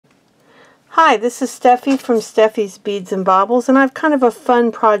Hi, this is Steffi from Steffi's Beads and Baubles, and I have kind of a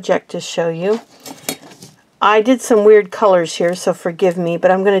fun project to show you. I did some weird colors here, so forgive me,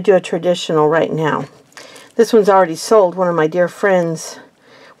 but I'm going to do a traditional right now. This one's already sold. One of my dear friends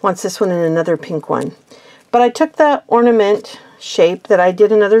wants this one and another pink one. But I took the ornament shape that I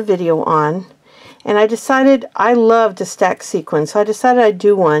did another video on, and I decided I love to stack sequins, so I decided I'd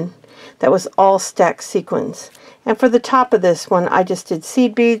do one that was all stacked sequins. And for the top of this one, I just did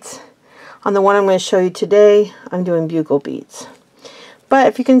seed beads. On the one I'm going to show you today, I'm doing bugle beads. But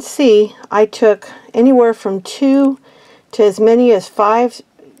if you can see, I took anywhere from 2 to as many as 5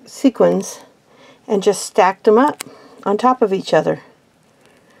 sequins and just stacked them up on top of each other.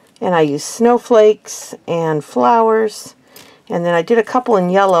 And I used snowflakes and flowers, and then I did a couple in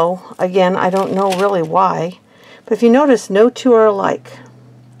yellow. Again, I don't know really why, but if you notice, no two are alike.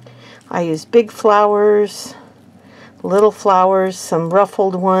 I used big flowers, little flowers, some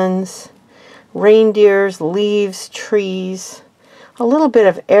ruffled ones, reindeers, leaves, trees, a little bit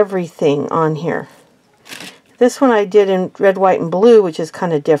of everything on here. This one I did in red, white, and blue, which is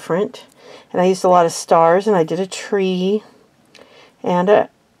kind of different. And I used a lot of stars, and I did a tree and a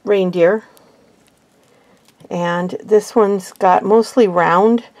reindeer. And this one's got mostly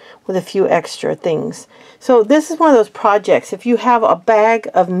round with a few extra things. So this is one of those projects. If you have a bag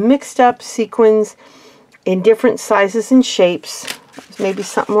of mixed up sequins in different sizes and shapes, maybe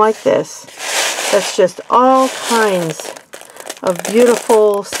something like this, that's just all kinds of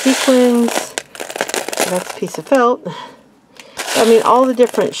beautiful sequins. That's a piece of felt. I mean, all the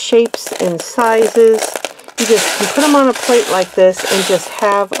different shapes and sizes. You just can put them on a plate like this and just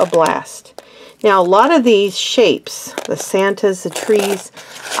have a blast. Now, a lot of these shapes, the Santas, the trees,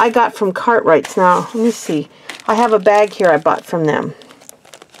 I got from Cartwright's. Now, let me see. I have a bag here I bought from them.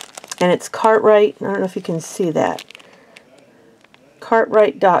 And it's Cartwright. I don't know if you can see that.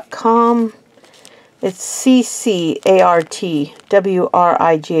 Cartwright.com. It's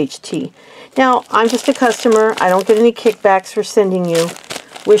C-C-A-R-T-W-R-I-G-H-T. Now, I'm just a customer. I don't get any kickbacks for sending you.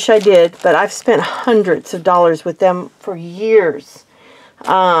 Wish I did, but I've spent hundreds of dollars with them for years.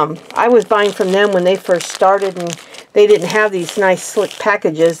 I was buying from them when they first started, and they didn't have these nice slick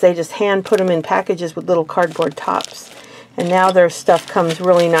packages. They just hand put them in packages with little cardboard tops. And now their stuff comes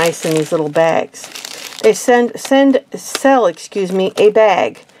really nice in these little bags. They sell a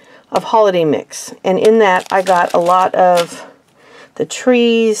bag of holiday mix, and in that I got a lot of the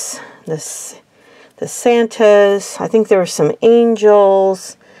trees, the Santas. I think there were some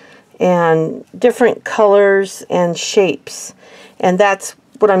angels and different colors and shapes, and that's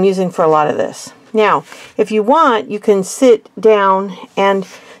what I'm using for a lot of this. Now, if you want, you can sit down and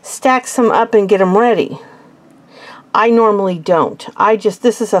stack some up and get them ready. I normally don't.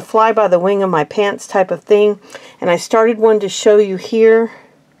 This is a fly by the wing of my pants type of thing, and I started one to show you here.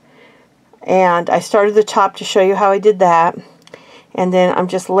 And I started the top to show you how I did that. And then I'm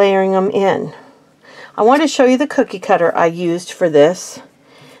just layering them in. I want to show you the cookie cutter I used for this.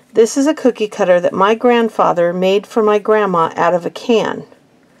 This is a cookie cutter that my grandfather made for my grandma out of a can.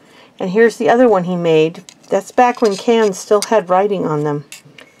 And here's the other one he made. That's back when cans still had writing on them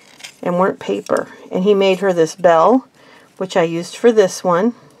and weren't paper. And he made her this bell, which I used for this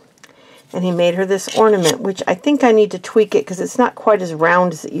one. And he made her this ornament, which I think I need to tweak it because it's not quite as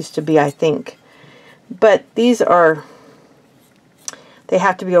round as it used to be, I think. But these are, they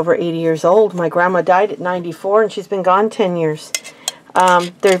have to be over 80 years old. My grandma died at 94 and she's been gone 10 years.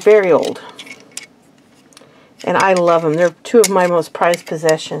 They're very old. And I love them. They're 2 of my most prized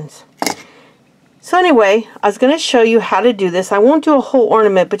possessions. So anyway, I was going to show you how to do this. I won't do a whole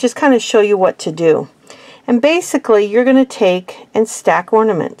ornament, but just kind of show you what to do. And basically, you're going to take and stack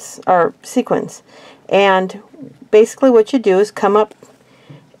ornaments, or sequins. And basically what you do is come up,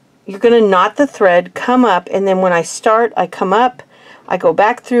 you're going to knot the thread, come up, and then when I start, I come up, I go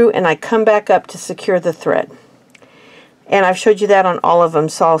back through, and I come back up to secure the thread. And I've showed you that on all of them,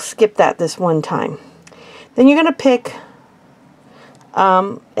 so I'll skip that this one time. Then you're going to pick,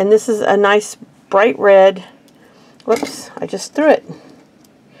 and this is a nice bright red, whoops, I just threw it.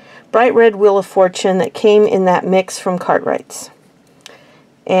 Bright red Wheel of Fortune that came in that mix from Cartwright's.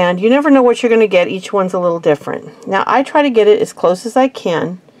 And you never know what you're going to get. Each one's a little different. Now, I try to get it as close as I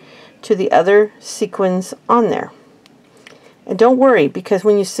can to the other sequins on there. And don't worry, because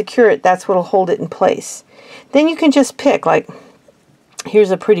when you secure it, that's what will hold it in place. Then you can just pick, like,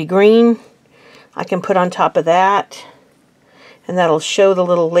 here's a pretty green. I can put on top of that. And that'll show the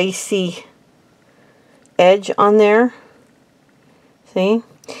little lacy edge on there. See?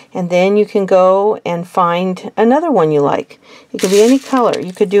 And then you can go and find another one you like. It could be any color.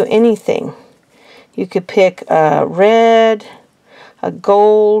 You could do anything. You could pick a red, a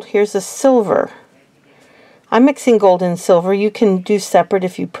gold. Here's a silver. I'm mixing gold and silver. You can do separate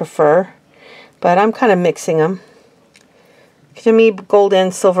if you prefer, but I'm kind of mixing them. To me, gold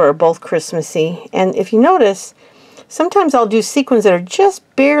and silver are both Christmassy. And if you notice, sometimes I'll do sequins that are just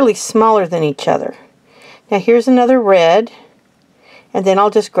barely smaller than each other. Now here's another red, and then I'll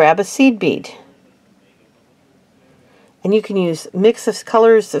just grab a seed bead. And you can use mix of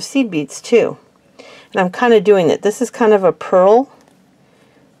colors of seed beads too. And I'm kind of doing it. This is kind of a pearl.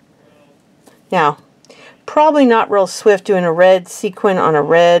 Now, probably not real swift doing a red sequin on a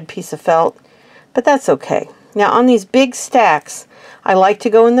red piece of felt, but that's okay. Now on these big stacks, I like to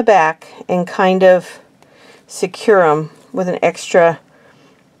go in the back and kind of secure them with an extra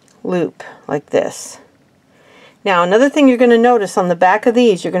loop like this. Now another thing you're going to notice on the back of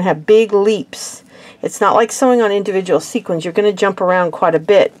these, you're going to have big leaps. It's not like sewing on individual sequins. You're going to jump around quite a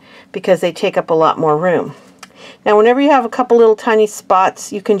bit because they take up a lot more room. Now whenever you have a couple little tiny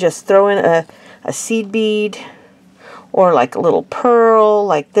spots, you can just throw in a seed bead or like a little pearl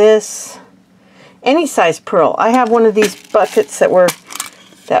like this. Any size pearl. I have one of these buckets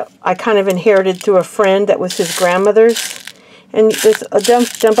that I kind of inherited through a friend that was his grandmother's. And there's a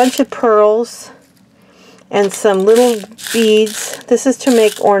bunch of pearls and some little beads. This is to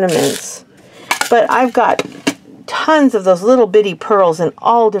make ornaments. But I've got tons of those little bitty pearls in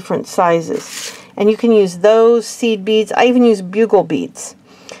all different sizes. And you can use those seed beads. I even use bugle beads.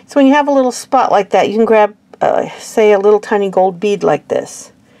 So when you have a little spot like that, you can grab, say, a little tiny gold bead like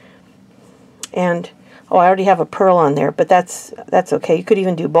this. And, oh, I already have a pearl on there, but that's okay. You could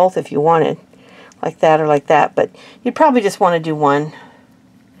even do both if you wanted, like that or like that. But you'd probably just want to do one.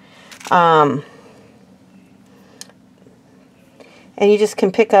 And you just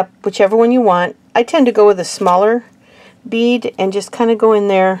can pick up whichever one you want. I tend to go with a smaller bead and just kind of go in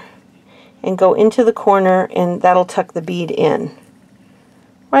there and go into the corner, and that'll tuck the bead in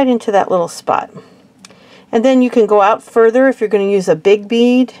right into that little spot. And then you can go out further if you're going to use a big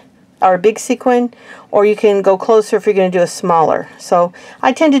bead or a big sequin, or you can go closer if you're going to do a smaller. So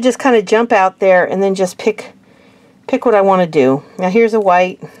I tend to just kind of jump out there and then just pick what I want to do. Now here's a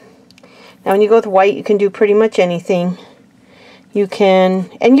white. Now when you go with white, you can do pretty much anything. You can,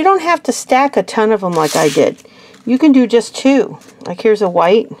 and you don't have to stack a ton of them like I did. You can do just two. Like here's a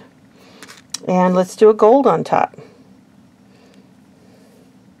white, and let's do a gold on top.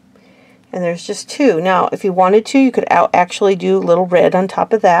 And there's just two. Now if you wanted to, you could actually do a little red on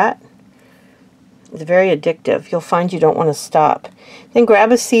top of that. It's very addictive. You'll find you don't want to stop. Then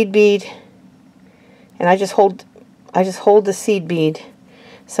grab a seed bead, and I just hold the seed bead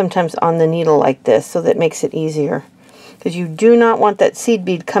sometimes on the needle like this, so that makes it easier. Because you do not want that seed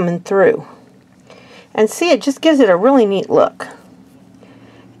bead coming through. And see, it just gives it a really neat look.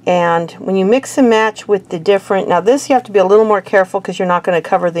 And when you mix and match with the different, now this you have to be a little more careful because you're not going to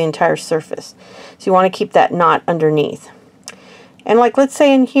cover the entire surface. So you want to keep that knot underneath. And like let's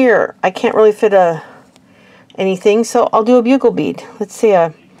say in here, I can't really fit anything, so I'll do a bugle bead. Let's see,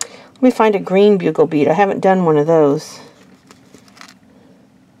 let me find a green bugle bead. I haven't done one of those.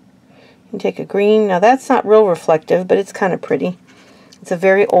 You can take a green. Now that's not real reflective, but it's kind of pretty. It's a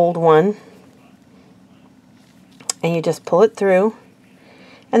very old one. And you just pull it through.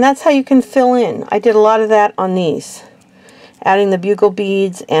 And that's how you can fill in. I did a lot of that on these. Adding the bugle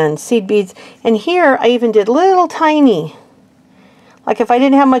beads and seed beads. And here I even did little tiny. Like if I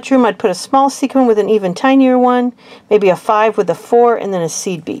didn't have much room, I'd put a small sequin with an even tinier one. Maybe a 5 with a 4 and then a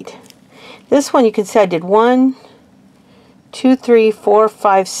seed bead. This one you can see I did 1, 2, 3, 4,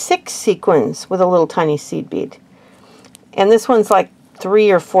 5, 6 sequins with a little tiny seed bead. And this one's like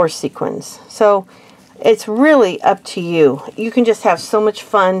 3 or 4 sequins. So it's really up to you. You can just have so much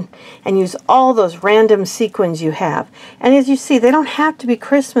fun and use all those random sequins you have. And as you see, they don't have to be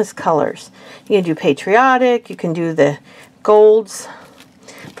Christmas colors. You can do patriotic, you can do the golds.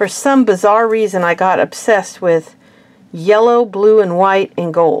 For some bizarre reason, I got obsessed with yellow, blue, and white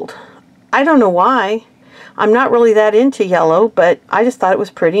and gold. I don't know why. I'm not really that into yellow, but I just thought it was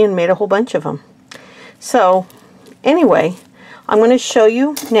pretty and made a whole bunch of them. So anyway, I'm going to show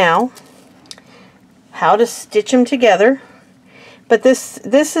you now how to stitch them together. But this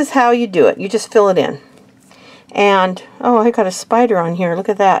is how you do it. You just fill it in. And, oh, I got a spider on here. Look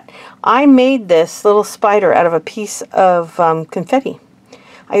at that. I made this little spider out of a piece of confetti.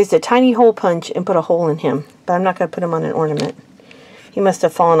 I used a tiny hole punch and put a hole in him. But I'm not going to put him on an ornament. He must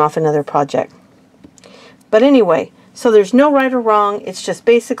have fallen off another project. But anyway, so there's no right or wrong. It's just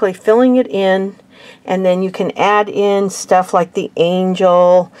basically filling it in. And then you can add in stuff like the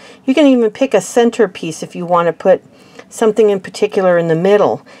angel. You can even pick a centerpiece if you want to put something in particular in the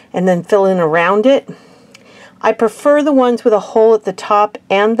middle and then fill in around it. I prefer the ones with a hole at the top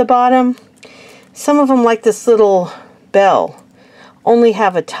and the bottom. Some of them, like this little bell, only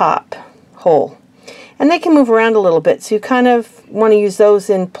have a top hole. And they can move around a little bit, so you kind of want to use those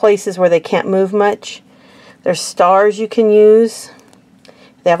in places where they can't move much. There's stars you can use.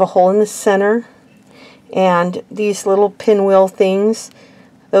 They have a hole in the center. And these little pinwheel things,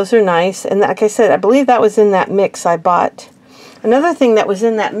 those are nice. And like I said, I believe that was in that mix I bought. Another thing that was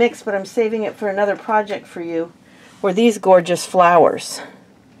in that mix, but I'm saving it for another project for you, were these gorgeous flowers.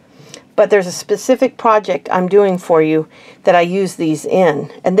 But there's a specific project I'm doing for you that I use these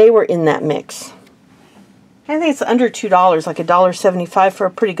in, and they were in that mix. I think it's under $2, like $1.75 for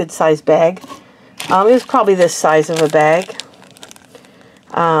a pretty good size bag. It was probably this size of a bag.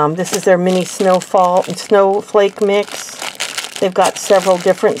 This is their mini snowflake mix. They've got several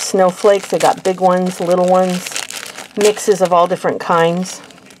different snowflakes. They've got big ones, little ones, mixes of all different kinds.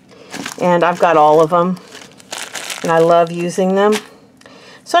 And I've got all of them. And I love using them.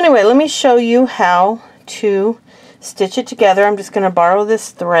 So anyway, let me show you how to stitch it together. I'm just going to borrow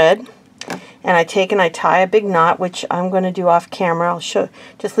this thread. And I take and I tie a big knot, which I'm going to do off camera. I'll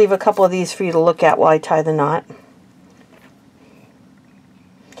just leave a couple of these for you to look at while I tie the knot.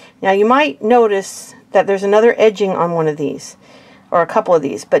 Now you might notice that there's another edging on one of these, or a couple of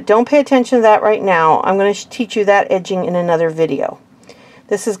these, but don't pay attention to that right now. I'm going to teach you that edging in another video.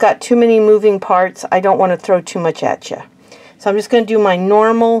 This has got too many moving parts. I don't want to throw too much at you. So I'm just going to do my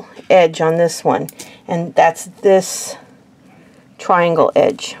normal edge on this one, and that's this triangle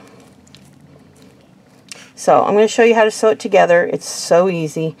edge. So I'm going to show you how to sew it together. It's so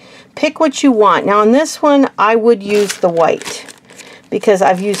easy. Pick what you want. Now on this one, I would use the white because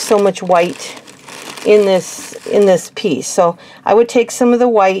I've used so much white in this piece. So I would take some of the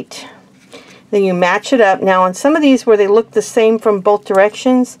white, then you match it up. Now on some of these where they look the same from both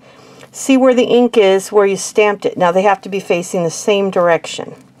directions, see where the ink is where you stamped it. Now they have to be facing the same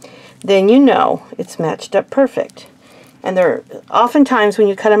direction. Then you know it's matched up perfect. And they're oftentimes when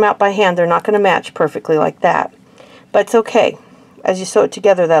you cut them out by hand, they're not going to match perfectly like that. But it's okay. As you sew it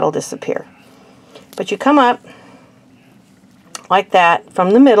together, that'll disappear. But you come up like that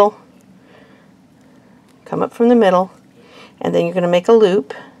from the middle. Come up from the middle. And then you're going to make a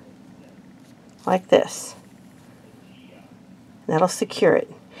loop like this. That'll secure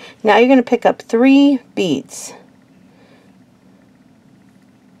it. Now you're going to pick up 3 beads.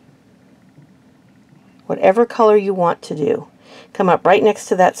 Whatever color you want to do. Come up right next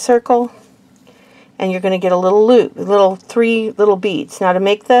to that circle, and you're going to get a little loop, 3 little beads. Now to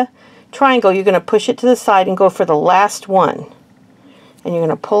make the triangle, you're going to push it to the side and go for the last one. And you're going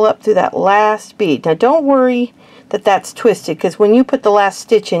to pull up through that last bead. Now don't worry that that's twisted, because when you put the last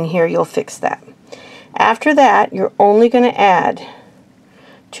stitch in here, you'll fix that. After that, you're only going to add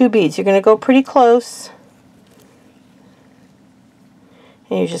 2 beads. You're going to go pretty close.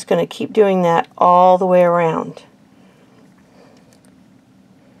 And you're just going to keep doing that all the way around.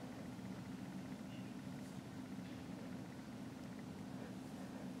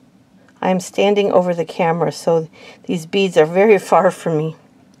 I'm standing over the camera, so these beads are very far from me.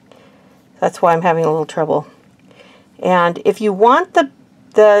 That's why I'm having a little trouble. And if you want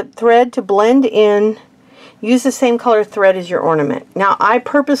the thread to blend in, use the same color thread as your ornament. Now, I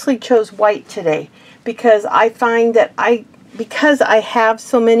purposely chose white today because I find that because I have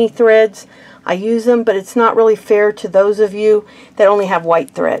so many threads, I use them, but it's not really fair to those of you that only have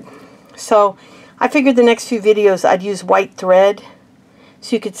white thread. So I figured the next few videos I'd use white thread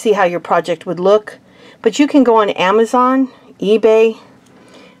so you could see how your project would look. But you can go on Amazon, eBay,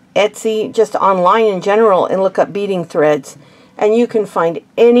 Etsy, just online in general, and look up beading threads, and you can find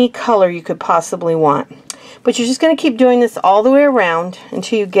any color you could possibly want. But you're just going to keep doing this all the way around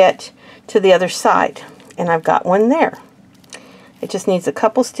until you get to the other side. And I've got one there. It just needs a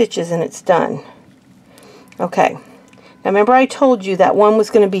couple stitches and it's done. Okay. Now remember I told you that one was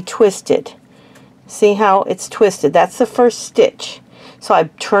going to be twisted. See how it's twisted? That's the first stitch. So I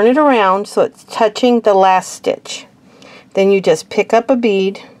turn it around so it's touching the last stitch. Then you just pick up a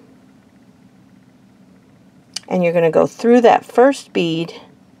bead and you're going to go through that first bead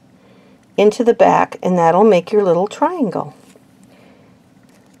into the back, and that'll make your little triangle.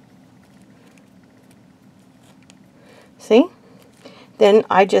 See? Then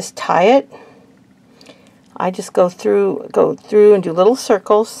I just tie it. I just go through and do little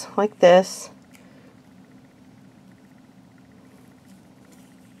circles like this.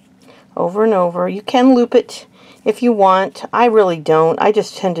 Over and over. You can loop it if you want. I really don't. I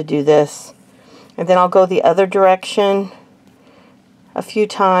just tend to do this. And then I'll go the other direction a few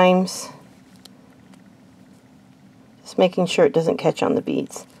times. Just making sure it doesn't catch on the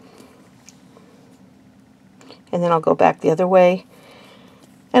beads. and then I'll go back the other way.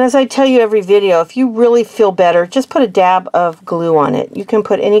 And as I tell you every video, if you really feel better, just put a dab of glue on it. You can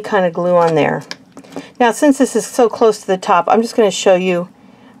put any kind of glue on there. Now, since this is so close to the top, I'm just going to show you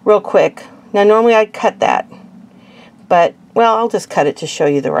real quick. Now, normally I'd cut that, but, well, I'll just cut it to show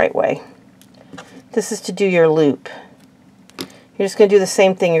you the right way. This is to do your loop. You're just going to do the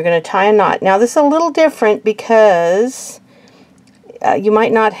same thing. You're going to tie a knot. Now, this is a little different because you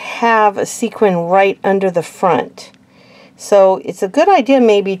might not have a sequin right under the front. So it's a good idea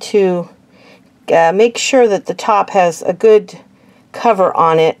maybe to make sure that the top has a good cover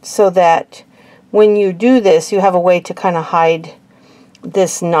on it so that when you do this, you have a way to kind of hide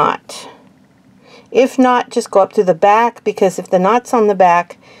this knot. If not, just go up to the back, because if the knot's on the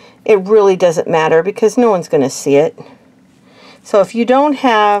back, it really doesn't matter because no one's going to see it. So if you don't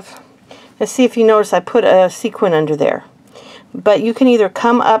have, let's see if you notice I put a sequin under there. But you can either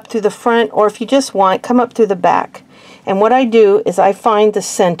come up through the front, or if you just want, come up through the back. And what I do is I find the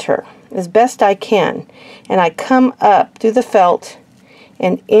center as best I can, and I come up through the felt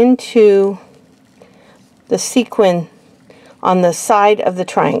and into the sequin on the side of the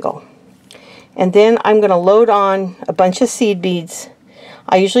triangle. And then I'm going to load on a bunch of seed beads.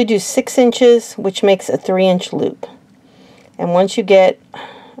 I usually do 6 inches, which makes a 3-inch loop. And once you get,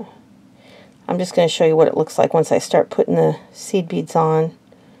 I'm just going to show you what it looks like once I start putting the seed beads on.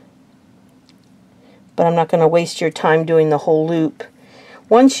 But I'm not going to waste your time doing the whole loop.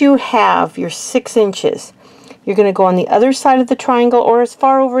 Once you have your 6 inches, you're going to go on the other side of the triangle, or as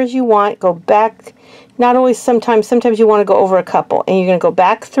far over as you want. Go back, not always, sometimes you want to go over a couple. And you're going to go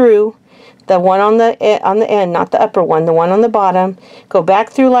back through the one on the end, not the upper one, the one on the bottom. Go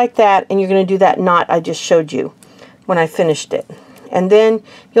back through like that, and you're going to do that knot I just showed you when I finished it. And then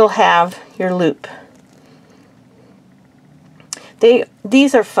you'll have your loop.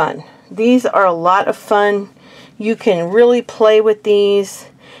 These are fun. These are a lot of fun. You can really play with these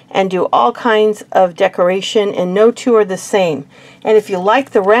and do all kinds of decoration, and no two are the same. And if you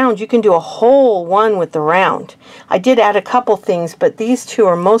like the round, you can do a whole one with the round. I did add a couple things, but these two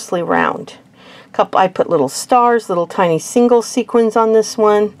are mostly round. I put little stars, little tiny single sequins on this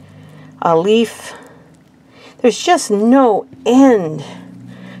one, a leaf. There's just no end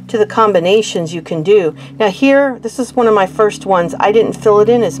to the combinations you can do. Now here, this is one of my first ones. I didn't fill it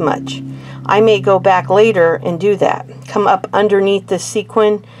in as much. I may go back later and do that. Come up underneath the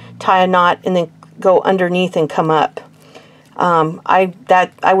sequin, tie a knot, and then go underneath and come up.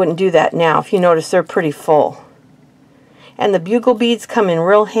 I wouldn't do that now. If you notice, they're pretty full. And the bugle beads come in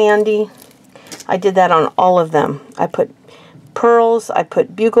real handy. I did that on all of them. I put pearls, I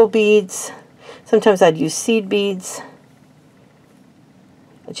put bugle beads. Sometimes I'd use seed beads.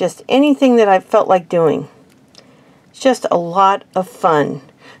 Just anything that I felt like doing. It's just a lot of fun.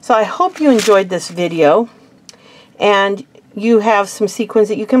 So I hope you enjoyed this video and you have some sequins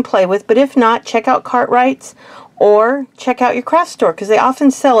that you can play with. But if not, check out Cartwright's or check out your craft store, because they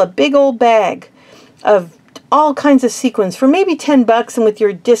often sell a big old bag of all kinds of sequins for maybe 10 bucks, and with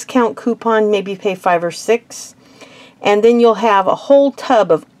your discount coupon maybe pay 5 or 6. And then you'll have a whole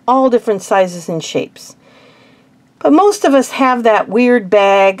tub of all different sizes and shapes. But most of us have that weird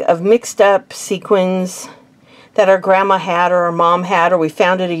bag of mixed up sequins that our grandma had or our mom had, or we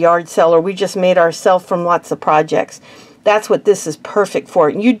found at a yard sale, or we just made ourselves from lots of projects. That's what this is perfect for.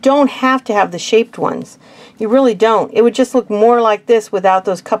 You don't have to have the shaped ones. You really don't. It would just look more like this without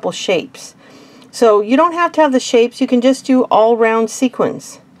those couple shapes. So you don't have to have the shapes. You can just do all round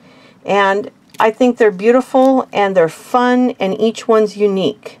sequins. And I think they're beautiful and they're fun, and each one's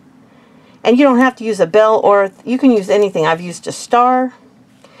unique. And you don't have to use a bell, or you can use anything. I've used a star,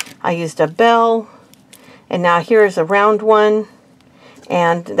 I used a bell, and now here is a round one,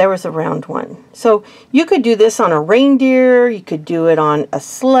 and there was a round one. So you could do this on a reindeer, you could do it on a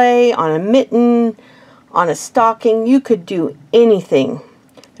sleigh, on a mitten, on a stocking. You could do anything.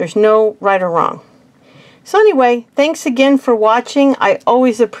 There's no right or wrong. So anyway, thanks again for watching. I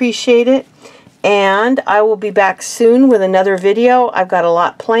always appreciate it. And I will be back soon with another video. I've got a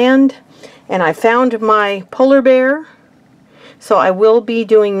lot planned. And I found my polar bear, so I will be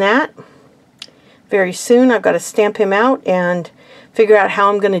doing that very soon. I've got to stamp him out and figure out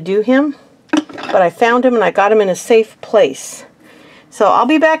how I'm going to do him. But I found him and I got him in a safe place. So I'll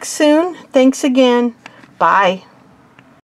be back soon. Thanks again. Bye.